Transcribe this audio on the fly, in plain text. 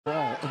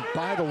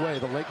By the way,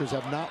 the Lakers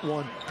have not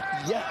won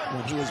yet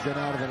when he has been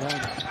out of the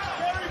lineup.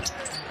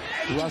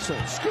 Russell,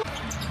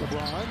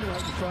 LeBron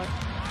right in front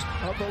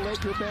of the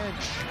Laker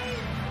bench.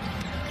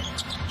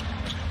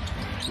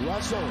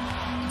 Russell,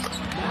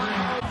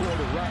 now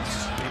quarter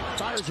Russ,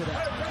 fires it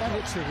out. That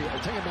hits the heel.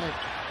 Take a minute.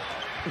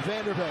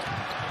 Vanderbilt,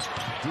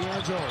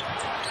 D'Angelo.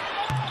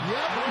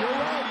 Yep, you're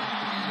right.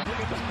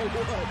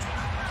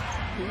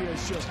 He is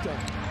just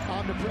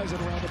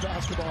omnipresent around the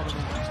basketball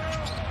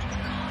tonight.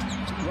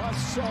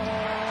 Russell,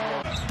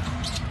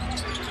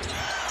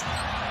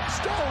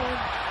 stolen,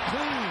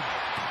 clean.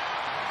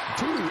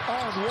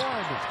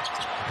 2-on-1.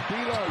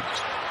 D'Lo,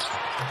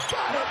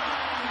 got it.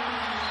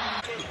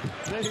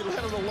 Then he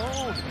let it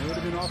alone. It would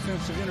have been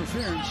offensive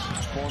interference.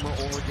 Former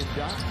Oregon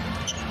guy.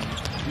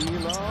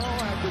 D'Lo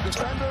had the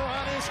defender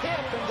on his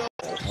hip and goes.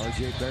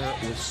 R.J.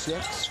 Barrett with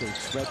 6. They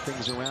spread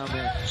things around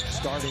their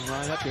starting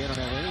lineup. They don't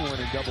have anyone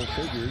in double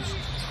figures.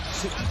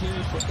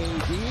 16 for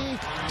AD.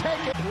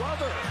 Take it,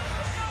 brother.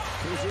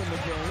 Who's in the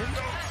game?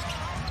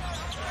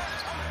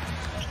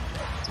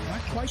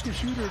 Not quite the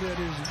shooter that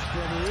is.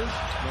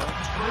 No.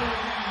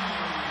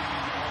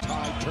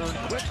 Tide turn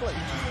quickly.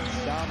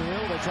 Down the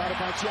hill, they try to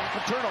find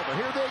Siakam. Turnover.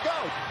 Here they go.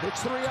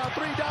 It's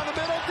 3-on-3 down the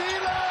middle.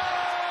 D'Lo!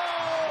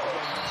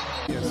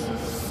 Is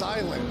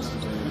silent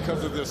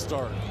because of this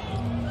start.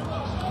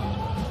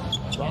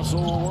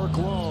 Russell will work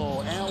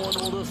low. Allen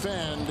will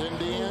defend. And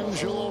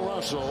D'Angelo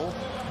Russell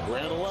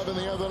ran 11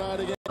 the other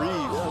night again.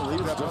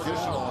 Reeves at the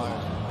position line.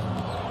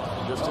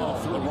 Just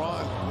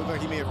LeBron. Looked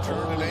like he may have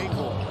turned an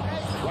ankle.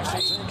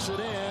 Russell takes it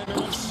in.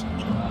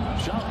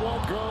 Shot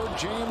won't go.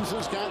 James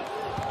has got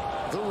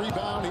the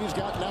rebound. He's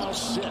got now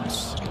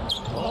 6.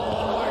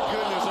 Oh my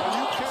goodness, are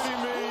you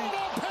kidding me?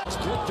 Pass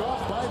picked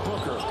off by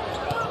Booker.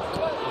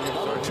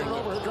 Another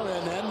turnover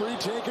and then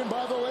retaken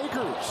by the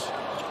Lakers.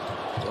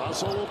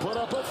 Russell will put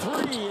up a 3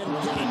 and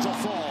get it to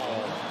fall.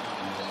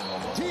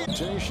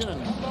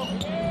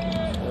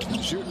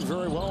 Shooting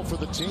very well for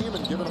the team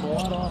and giving him a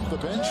lot off the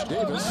bench.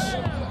 Davis,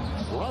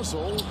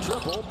 Russell,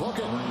 triple, book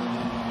it.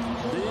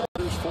 The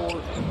others for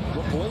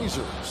the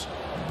Blazers.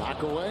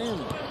 Back away, and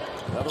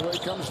the other way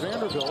comes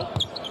Vanderbilt.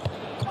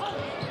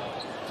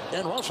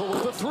 And Russell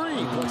with the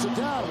 3, puts it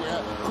down.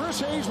 Chris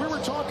Hayes, we were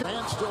talking.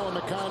 And still in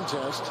the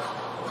contest.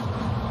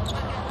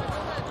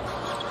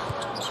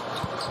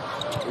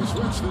 He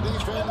switched the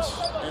defense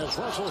as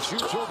Russell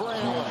shoots over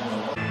Allen.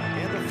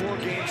 In the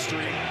 4-game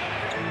streak,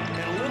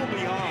 and a little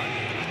beyond.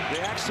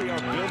 They actually are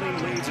building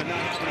leads and not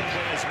having to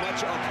play as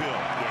much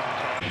uphill.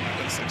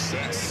 And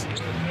success.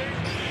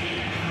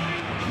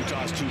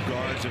 Utah's 2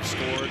 guards have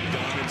scored,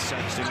 Dunn and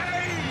Sexton.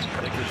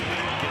 Lakers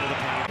back into the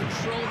paint.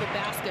 Control the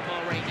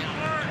basketball right now.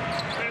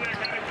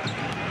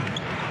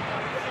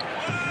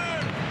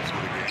 So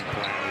the game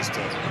plan is to...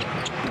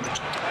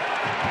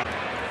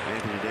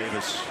 Anthony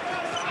Davis,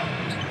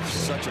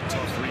 such a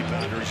tough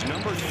rebounder. He's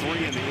number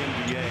 3 in the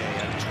NBA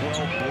at 12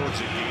 boards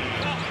a game.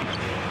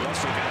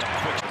 Russell got a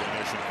quick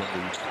donation from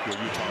the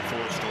Utah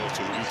Forward stores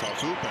to the Utah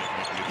Food Bank,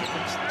 making a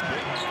difference. It's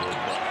big.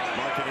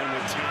 Mark it in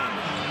with 10.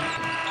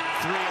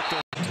 3 at the...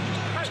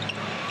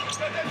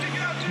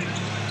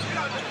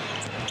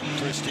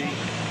 Christie,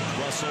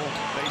 Russell,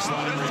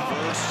 baseline in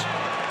reverse.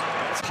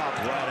 That's popped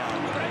right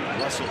out.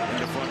 Russell in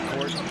the front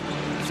court.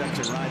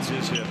 Sexton rides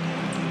his hip.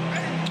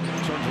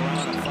 Turns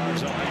around and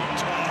fires up.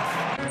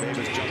 Tough.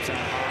 Davis jumps out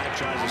high,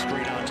 tries to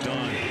screen out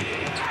Dunn.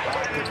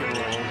 Pick and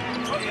roll.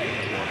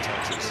 More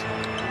touches.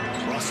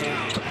 Russell,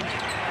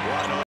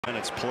 1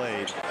 minutes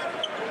played.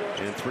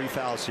 And 3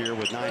 fouls here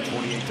with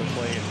 9:28 to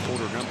play in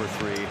quarter number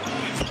 3.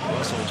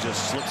 Russell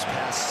just slips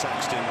past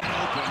Sexton.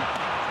 Open.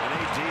 And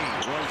AD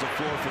runs the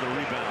floor for the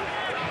rebound.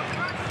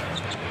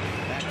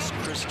 That's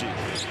Christie.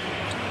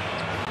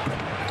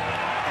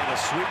 And a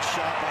sweet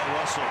shot by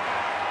Russell.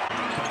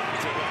 Back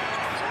to back.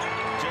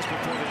 Just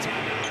before the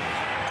timeout.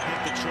 Hit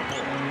the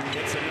triple.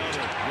 Hits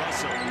another.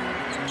 Russell.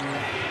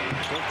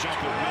 Quick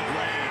jumper,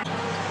 mid-range.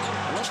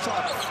 Let's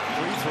talk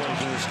free throws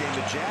in this game.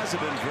 The Jazz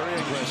have been very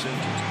aggressive.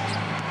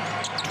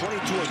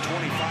 22 of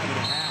 25 and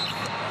a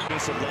half.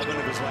 Miss 11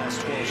 of his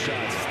last 12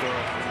 shots.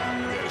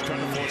 He's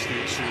trying to force the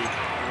issue.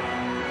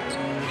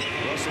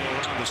 Russell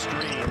around the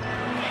screen.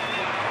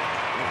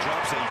 And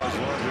drops it. His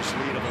largest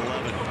lead of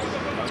 11.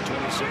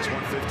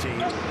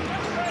 126-115.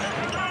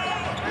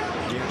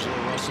 D'Angelo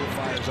Russell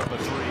fires up a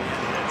 3 and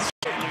hits.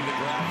 Scanning the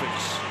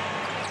graphics.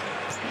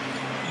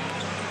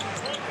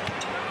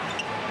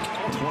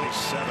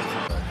 27.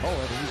 Oh,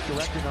 and he's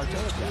directing our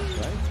telecast,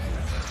 right?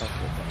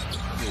 Okay.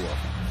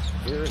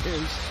 Here it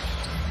is.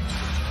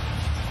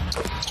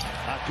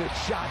 A good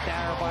shot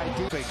there by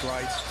Davis,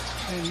 right?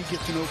 And he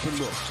gets an open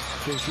look.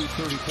 They shoot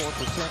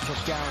 34% from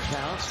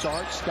downtown.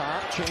 Start,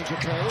 stop, change of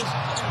pace.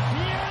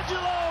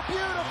 D'Angelo,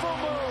 beautiful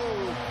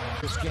move!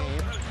 This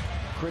game,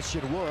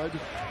 Christian Wood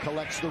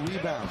collects the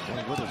rebound.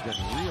 Boy, Wood has been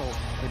real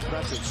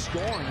impressive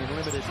scoring in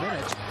limited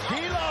minutes.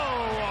 D'Lo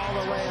all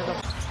the way in the...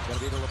 Gonna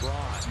be to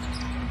LeBron.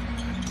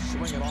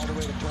 Swing it all the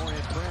way to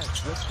Dorian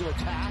Prince. Looks to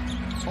attack.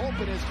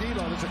 Open is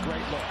D'Lo. That's a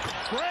great look.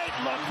 Great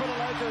look for the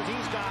Lakers.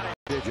 He's got it.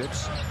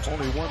 digits.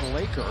 Only one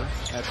Laker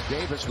at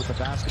Davis with the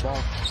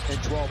basketball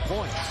and 12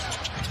 points.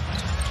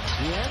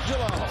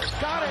 D'Angelo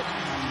got it.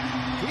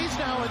 He's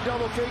now in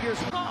double figures.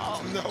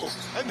 Oh, no,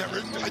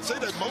 I'd say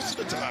that most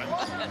of the time.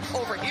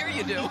 Over here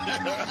you do.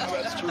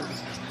 That's true.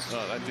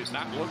 That did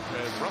not look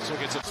as Russell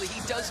gets it.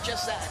 He does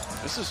just that.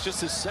 This is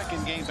just his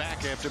second game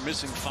back after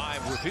missing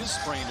 5 with his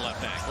sprained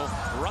left ankle.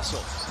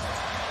 Russell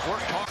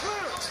worked hard.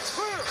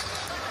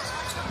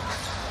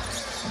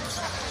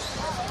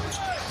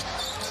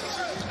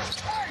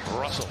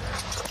 Russell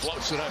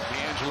floats it up.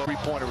 D'Angelo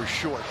three-pointer is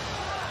short.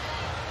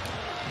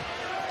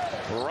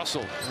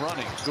 Russell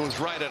running, goes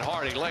right at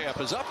Hardy.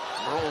 Layup is up,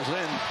 rolls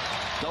in.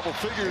 Double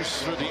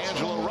figures for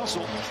D'Angelo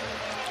Russell.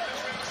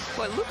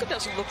 Boy, Luka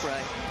doesn't look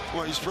right.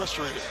 Well, he's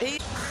frustrated.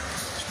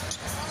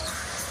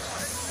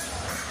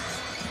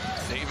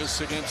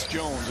 Davis against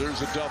Jones.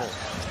 There's a double.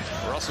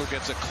 Russell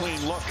gets a clean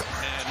look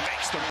and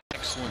makes the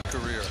excellent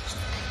career.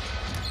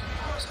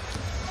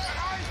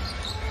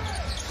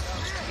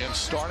 Again,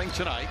 starting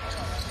tonight.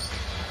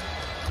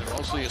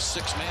 Mostly a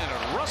 6-man,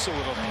 and Russell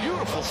with a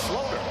beautiful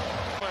floater.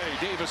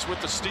 Davis with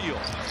the steal.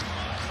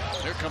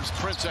 Here comes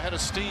Prince ahead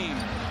of steam.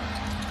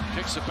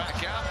 Kicks it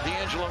back out.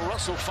 D'Angelo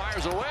Russell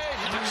fires away,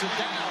 knocks it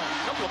down.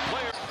 A couple of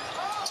players.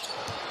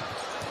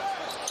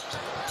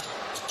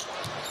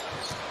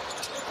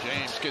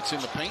 James gets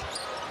in the paint.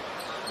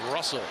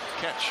 Russell,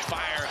 catch,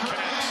 fire,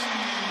 catch.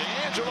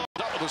 D'Angelo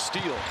up with a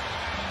steal.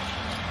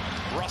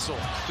 Russell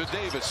to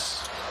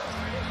Davis.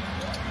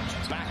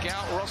 Back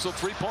out, Russell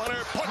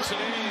three-pointer, puts it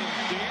in.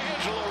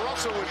 D'Angelo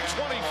Russell with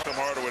 20. Come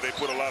harder where they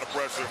put a lot of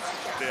pressure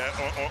there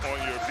on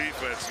your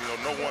defense. You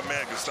know, no one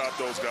man can stop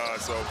those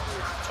guys. So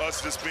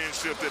us just being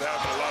shifted,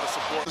 having a lot of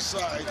support.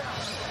 Side,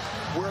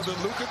 whether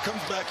Luka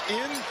comes back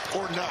in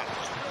or not.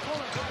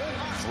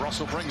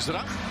 Russell brings it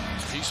up.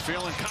 He's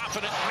feeling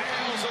confident.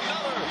 Nails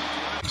another.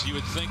 You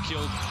would think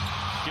he'll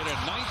get a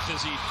 9th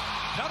as he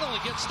not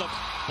only gets the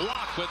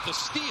block, but the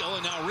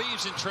steal, and now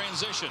Reeves in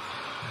transition.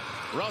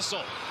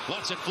 Russell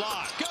lets it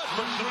fly. Good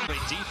for 3.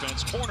 Great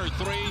defense. Corner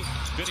 3.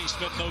 Finney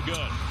Smith no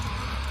good.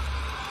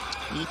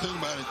 When you think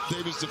about it,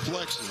 Davis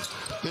deflection,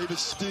 Davis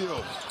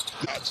steal.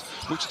 That's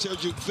which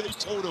tells you they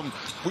told him,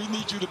 we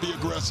need you to be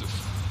aggressive.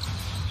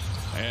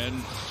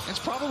 And it's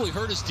probably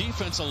hurt his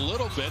defense a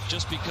little bit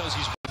just because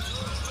he's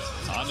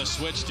on the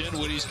switch.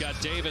 Dinwiddie's got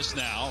Davis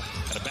now.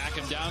 Got to back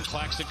him down.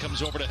 Claxton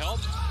comes over to help.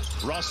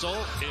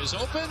 Russell is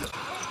open.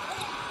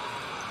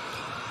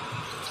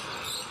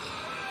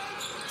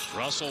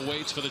 Russell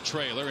waits for the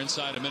trailer.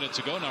 Inside a minute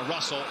to go. Now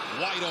Russell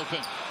wide open.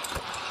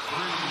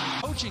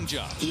 Coaching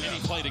job. Yeah. And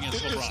he played against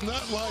LeBron. It's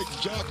not like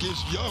Jock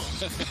is young,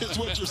 is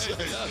what you're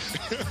saying.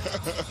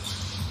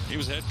 He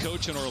was head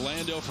coach in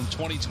Orlando from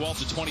 2012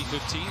 to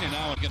 2015, and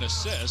now an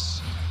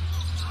assist.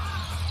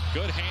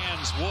 Good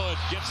hands. Wood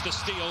gets the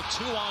steal.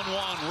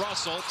 2-on-1.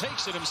 Russell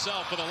takes it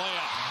himself with a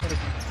layup.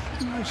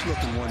 Nice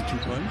looking 1-2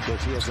 punch,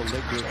 because he has a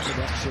Lakers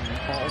connection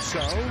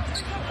also.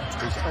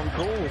 His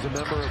uncle was a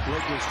member of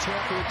Lakers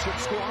championship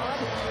squad.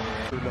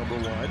 Number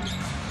 1.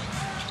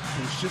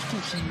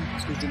 Consistency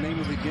is the name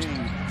of the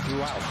game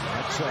throughout.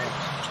 That's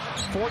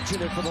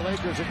fortunate for the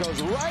Lakers. It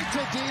goes right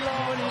to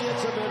D'Lo, and he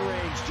hits a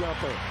mid-range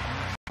jumper.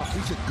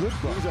 He's a good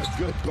buff. He's a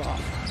good buff.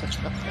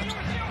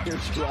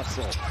 Here's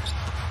Russell.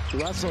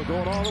 Russell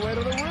going all the way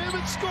to the rim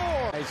and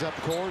scores. He's up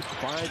court,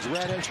 finds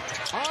Reddish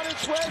on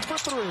its way for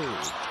 3.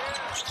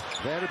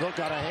 Vanderbilt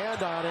got a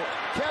hand on it,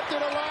 kept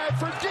it alive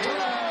for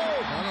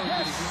D'Lo.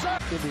 Yes, sir.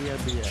 In the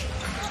NBA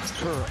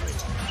currently.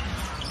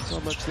 So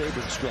much they've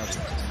been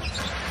struggling.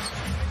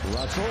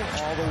 Russell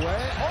all the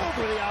way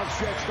over the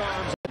outstretched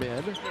arms.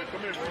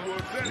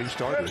 New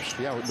starters.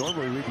 Yeah,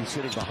 normally we'd be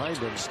sitting behind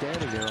them,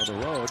 standing there on the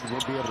road, and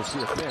we'd be able to see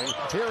a thing.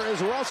 Here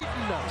is Russell.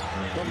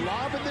 The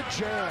lob and the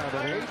jam,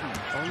 and Ayton.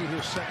 Only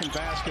his second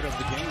basket of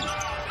the game.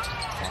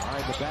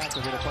 Behind the back,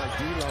 we're going to find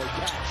D'Lo.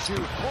 Catch,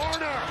 shoot,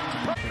 corner.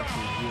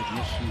 He had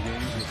missed some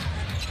games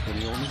with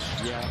the illness.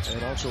 Yeah,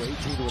 and also 18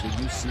 with a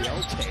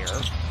UCL tear.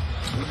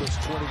 He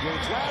missed 20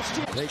 games last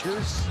year.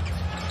 Lakers.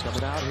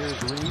 Coming out,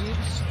 here's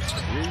Reeves.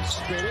 Reeves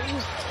spinning.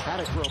 Had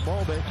it for a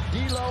moment.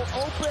 D'Lo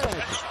open.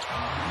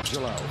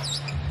 D'Angelo.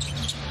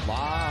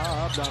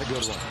 Lob, not a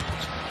good one.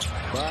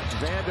 But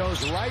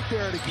Vando's right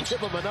there to give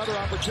him another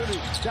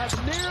opportunity. That's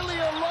nearly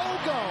a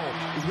logo.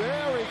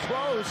 Very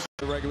close.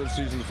 The regular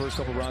season, the first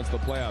couple rounds of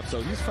the playoffs.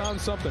 So he's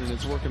found something, and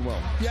it's working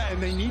well. Yeah,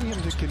 and they need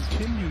him to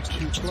continue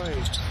to play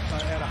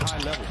at a high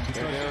level. And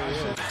there he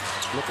is.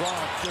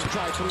 LeBron going to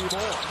try 3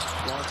 more.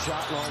 Long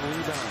shot, long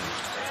rebound.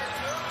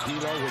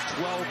 D'Lo with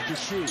 12 to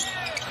shoot.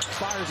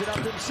 Fires it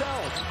up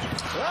himself.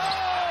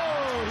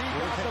 Oh, he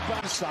got the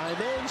back.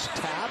 Simons,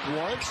 tap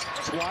once,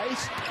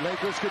 twice.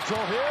 Lakers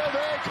control. Here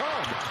they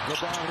come.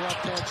 LeBron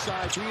left-hand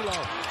side. D'Lo.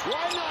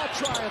 Why not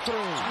try a 3?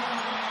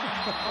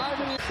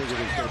 I figured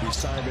it was going to be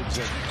Simons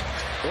and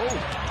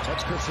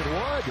that's Christian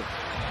Wood.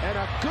 And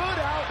a good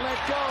outlet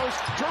goes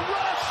to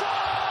Russell.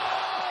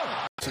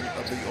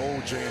 Of the old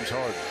James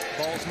Harden.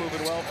 Ball's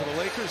moving well for the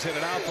Lakers. In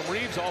and out from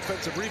Reeves.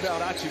 Offensive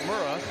rebound.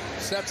 Hachimura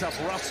sets up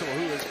Russell,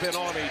 who has been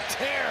on a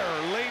tear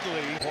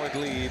lately. Point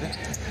lead.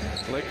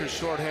 Lakers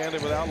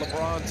shorthanded without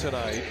LeBron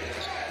tonight.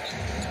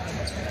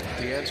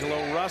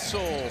 D'Angelo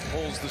Russell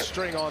pulls the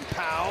string on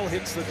Powell.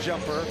 Hits the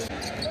jumper.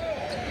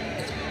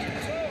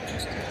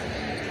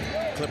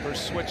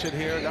 Clippers switch it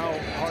here. Now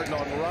Harden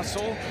on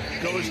Russell.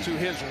 Goes to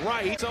his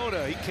right.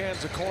 Soda. He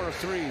cans a corner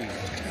three.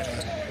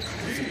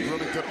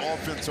 Really good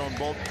offense on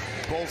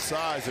both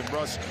sides, and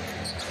Russ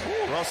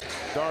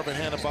Darvin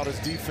hand about his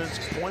defense.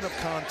 Point of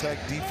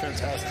contact defense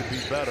has to be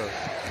better.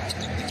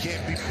 He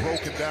can't be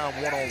broken down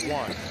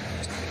one-on-one.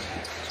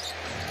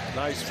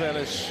 Nice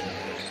finish.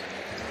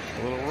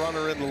 A little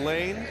runner in the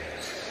lane.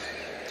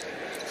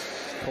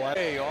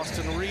 Play.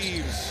 Austin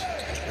Reeves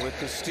with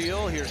the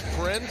steal. Here's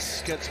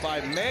Prince. Gets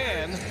by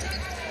Mann.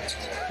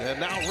 And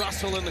now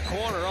Russell in the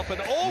corner. Up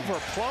and over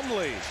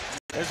Plumlee.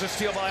 There's a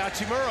steal by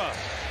Hachimura.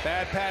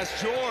 Bad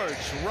pass,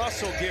 George.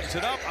 Russell gives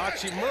it up.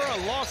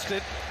 Hachimura lost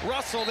it.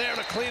 Russell there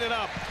to clean it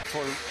up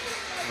for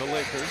the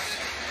Lakers.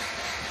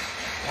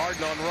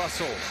 Harden on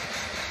Russell.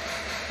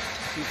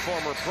 The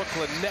former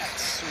Brooklyn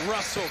Nets.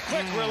 Russell,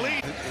 quick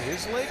release.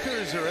 His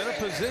Lakers are in a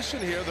position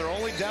here. They're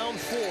only down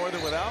 4.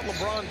 They're without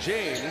LeBron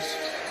James.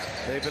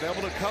 They've been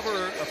able to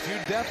cover a few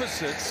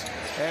deficits.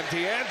 And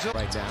D'Angelo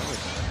right now.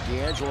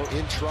 D'Angelo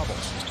in trouble.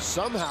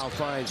 Somehow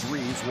finds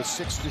Reeves with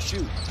 6 to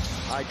shoot.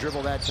 High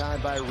dribble that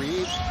time by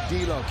Reeves.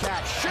 D'Lo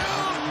catch. Shoot!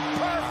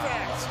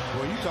 Perfect!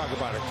 Well, you talk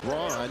about it.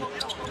 Ron and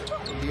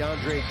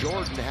DeAndre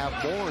Jordan have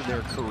more in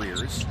their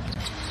careers.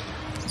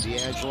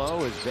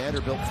 D'Angelo as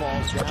Vanderbilt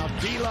falls down.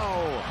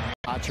 D'Lo!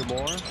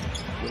 Hachimura,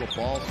 little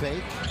ball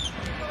fake.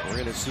 We're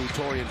going to see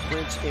Taurean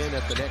Prince in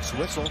at the next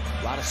whistle.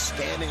 A lot of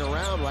standing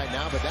around right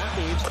now, but that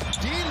means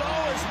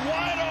D'Lo is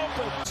wide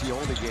open. It's the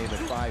only game at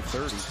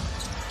 5:30.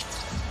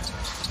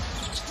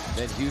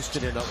 Then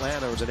Houston and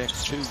Atlanta are the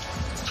next 2.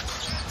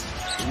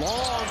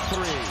 Long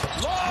three.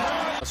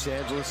 Long! Los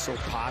Angeles so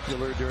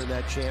popular during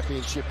that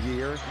championship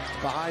year.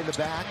 Behind the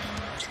back.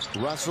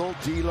 Russell,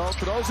 D'Lo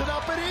throws it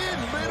up and in.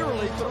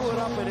 Literally threw it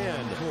up and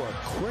in. Oh, a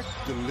quick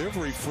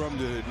delivery from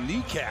the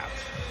kneecap.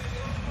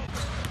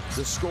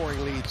 The scoring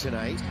lead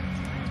tonight.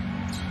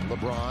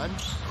 LeBron,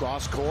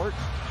 cross court.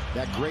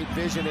 That great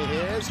vision of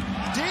his.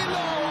 D'Lo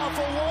off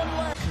of one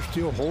leg. They're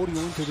still holding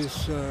on to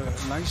this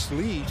nice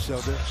lead, so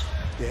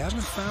they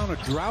haven't found a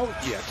drought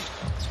yet.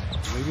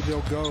 Maybe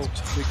they'll go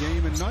the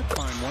game and not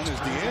find one, as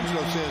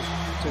D'Angelo says,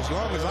 as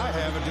long as I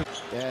haven't.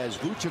 As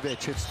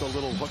Vucevic hits the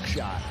little hook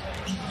shot.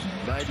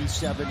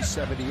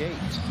 97-78.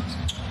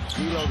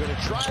 D'Lo going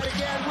to try it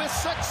again with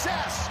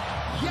success.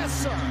 Yes,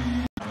 sir.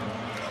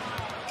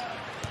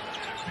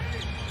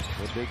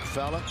 The big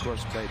fella, of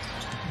course, played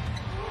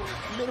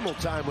minimal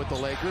time with the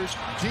Lakers.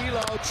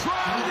 D'Lo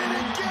tried it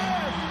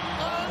again.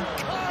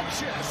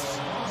 Unconscious.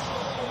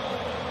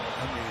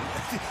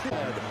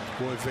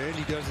 Boy, if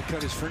Andy doesn't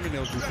cut his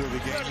fingernails before the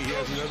game, he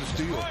has another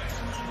steal.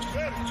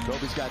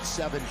 Kobe's got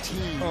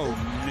 17. Oh,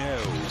 no.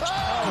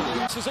 Oh!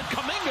 This is a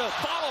Kuminga.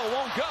 Follow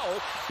won't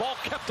go. Ball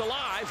kept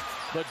alive,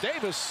 but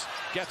Davis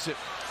gets it.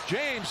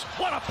 James,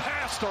 what a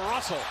pass to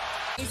Russell.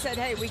 He said,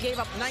 hey, we gave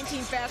up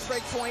 19 fast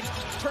break points,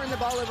 turned the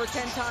ball over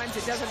 10 times.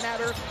 It doesn't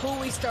matter who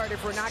we start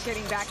if we're not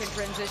getting back in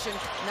transition,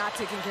 not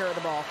taking care of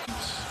the ball.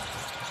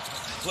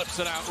 Flips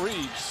it out,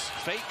 Reeves.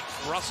 Fake,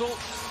 Russell.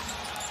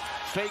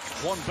 Fake,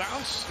 one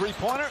bounce,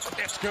 three-pointer.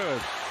 It's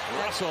good.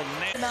 Russell,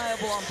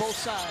 undeniable on both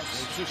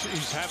sides.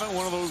 He's having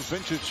one of those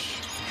vintage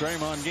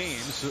Draymond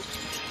games.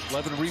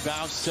 11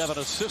 rebounds, 7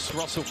 assists.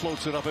 Russell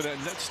floats it up and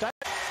that's that.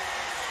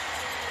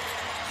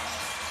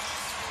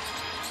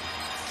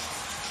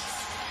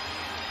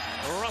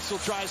 Russell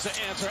tries to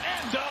answer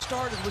and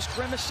started was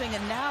grimacing,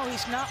 and now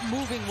he's not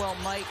moving well,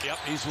 Mike. Yep,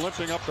 he's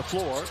limping up the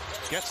floor.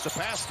 Gets the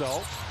pass,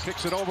 though.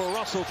 Kicks it over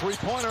Russell.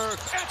 Three-pointer.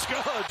 It's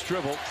good.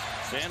 Dribble.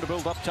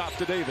 Vanderbilt up top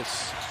to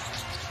Davis.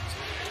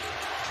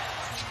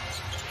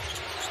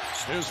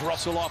 Here's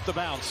Russell off the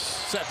bounce.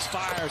 Sets,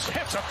 fires,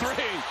 hits a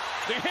three.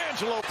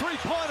 D'Angelo,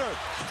 three-pointer.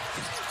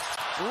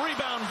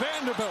 Rebound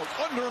Vanderbilt.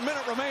 Under a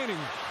minute remaining.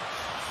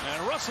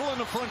 And Russell in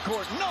the front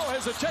court. No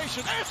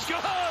hesitation. It's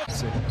good.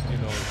 You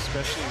know,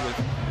 especially with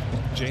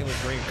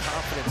Jalen Green,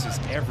 confidence is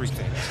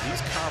everything.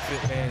 He's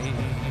confident, man.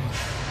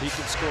 He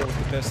can score with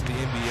the best of the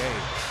NBA.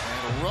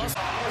 And Russ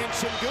and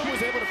Sengun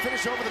was able to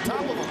finish over the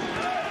top of him.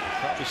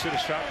 Probably should have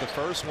shot the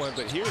first one,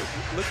 but here,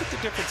 look at the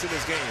difference in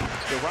this game.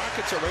 The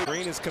Rockets are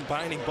Green is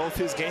combining both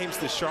his games.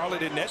 The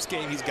Charlotte and Nets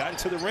game, he's gotten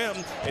to the rim,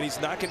 and he's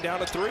knocking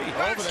down a three.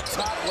 Over the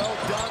top, well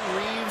done,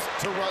 Reeves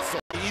to Russell.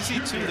 Easy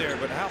two there,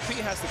 but how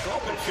he has to go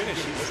up and finish.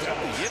 He's got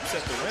the yips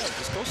at the rim.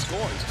 Just go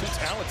score. He's too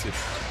talented.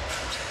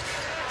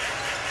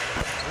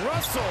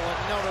 Russell,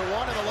 another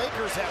one, and the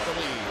Lakers have the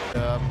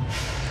lead.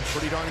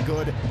 Pretty darn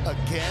good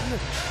again.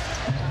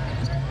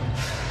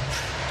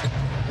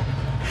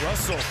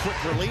 Russell,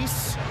 quick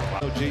release.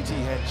 JT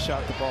had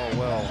shot the ball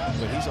well,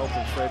 but he's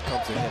open. Fred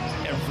comes to him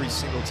every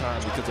single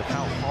time because of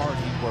how hard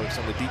he works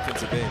on the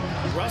defensive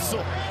end.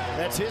 Russell,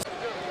 that's his.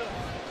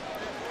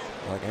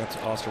 Like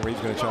Austin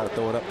Reeves going to try to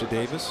throw it up to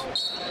Davis.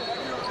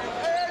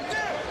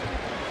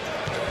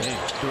 Hey,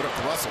 threw it up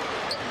to Russell.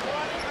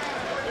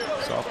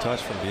 Soft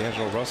touch from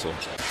D'Angelo Russell.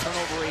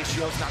 Turnover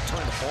ratios, not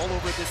turning the ball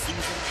over this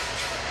season.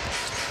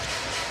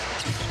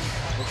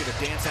 Look at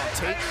the dance on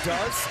tape,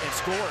 does, and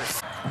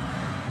scores.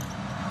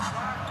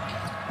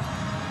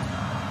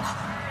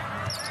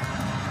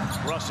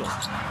 Russell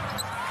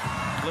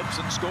flips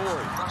and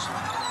scores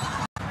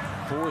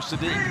for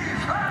Sadiq.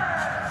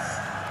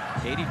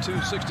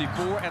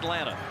 82-64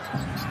 Atlanta.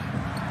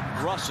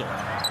 Russell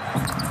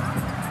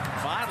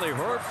finally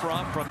heard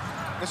from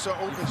it's an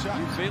open shot.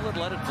 You feel it,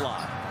 let it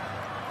fly.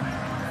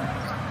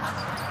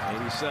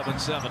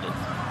 87-70.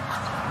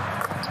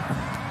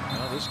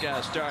 Well, this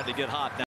guy's starting to get hot now.